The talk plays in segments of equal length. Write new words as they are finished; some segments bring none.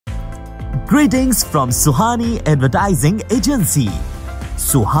Greetings from Suhani Advertising Agency.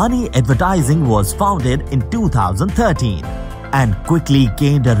 Suhani Advertising was founded in 2013 and quickly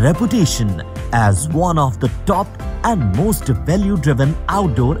gained a reputation as one of the top and most value-driven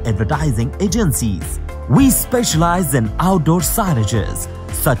outdoor advertising agencies. We specialize in outdoor signages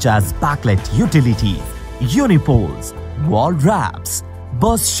such as backlit utilities, unipoles, wall wraps,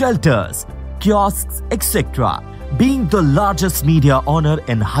 bus shelters, kiosks, etc. Being the largest media owner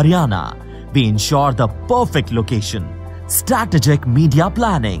in Haryana, we ensure the perfect location, strategic media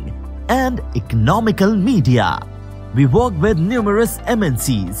planning, and economical media. We work with numerous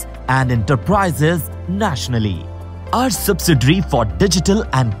MNCs and enterprises nationally. Our subsidiary for digital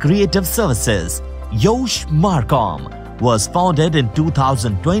and creative services, Yosh Marcom, was founded in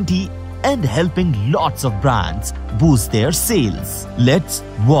 2020 and helping lots of brands boost their sales. Let's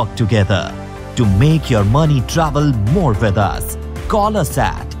work together to make your money travel more with us. Call us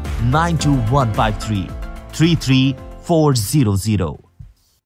at 92153 33400.